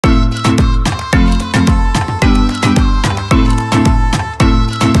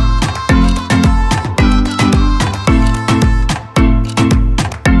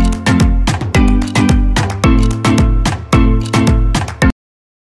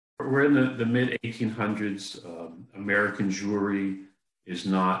we're in the mid 1800s. American Jewry is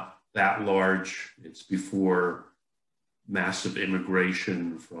not that large. It's before massive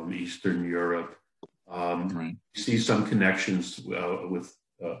immigration from Eastern Europe. Right. You see some connections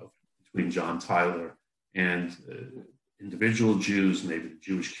between John Tyler and individual Jews, maybe the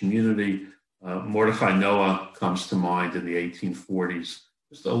Jewish community. Mordecai Noah comes to mind in the 1840s.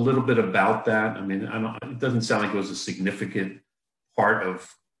 Just a little bit about that. I mean, it doesn't sound like it was a significant part of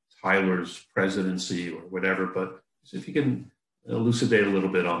Tyler's presidency or whatever, but if you can elucidate a little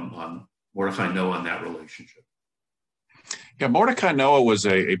bit on Mordecai Noah and that relationship. Yeah, Mordecai Noah was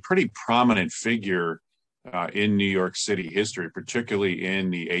a pretty prominent figure in New York City history, particularly in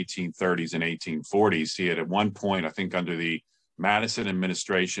the 1830s and 1840s. He had at one point, I think under the Madison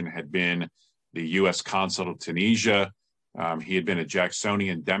administration, had been the U.S. consul to Tunisia. He had been a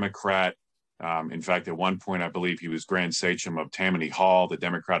Jacksonian Democrat. In fact, at one point, I believe he was Grand Sachem of Tammany Hall, the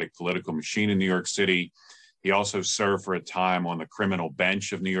Democratic political machine in New York City. He also served for a time on the criminal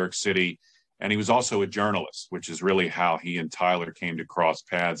bench of New York City. And he was also a journalist, which is really how he and Tyler came to cross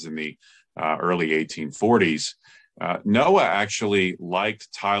paths in the early 1840s. Noah actually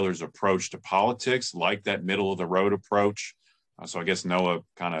liked Tyler's approach to politics, liked that middle of the road approach. So I guess Noah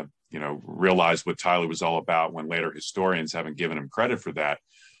kind of, realized what Tyler was all about when later historians haven't given him credit for that.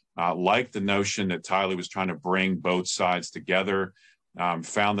 Liked the notion that Tyler was trying to bring both sides together.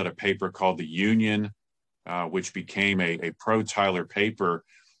 Found that a paper called The Union, which became a pro-Tyler paper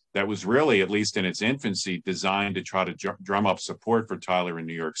that was really, at least in its infancy, designed to try to drum up support for Tyler in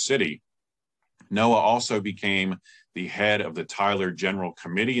New York City. Noah also became the head of the Tyler General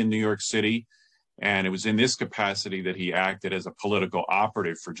Committee in New York City, and it was in this capacity that he acted as a political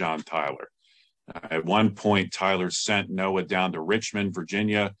operative for John Tyler. At one point, Tyler sent Noah down to Richmond,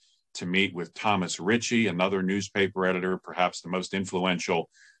 Virginia, to meet with Thomas Ritchie, another newspaper editor, perhaps the most influential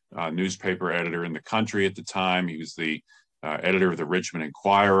newspaper editor in the country at the time. He was the editor of the Richmond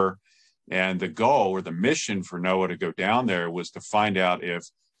Inquirer. And the goal or the mission for Noah to go down there was to find out if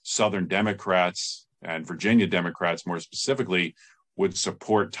Southern Democrats and Virginia Democrats, more specifically, would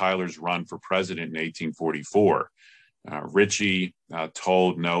support Tyler's run for president in 1844. Ritchie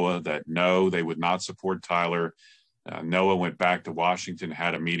told Noah that no, they would not support Tyler. Noah went back to Washington,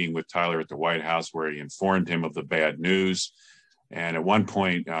 had a meeting with Tyler at the White House where he informed him of the bad news. And at one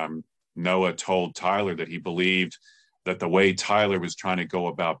point, Noah told Tyler that he believed that the way Tyler was trying to go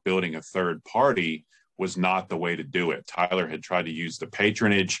about building a third party was not the way to do it. Tyler had tried to use the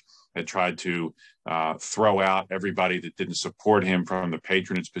patronage, had tried to throw out everybody that didn't support him from the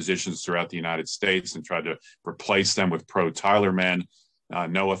patronage positions throughout the United States and tried to replace them with pro-Tyler men.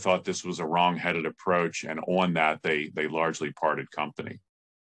 Noah thought this was a wrong-headed approach, and on that, they largely parted company.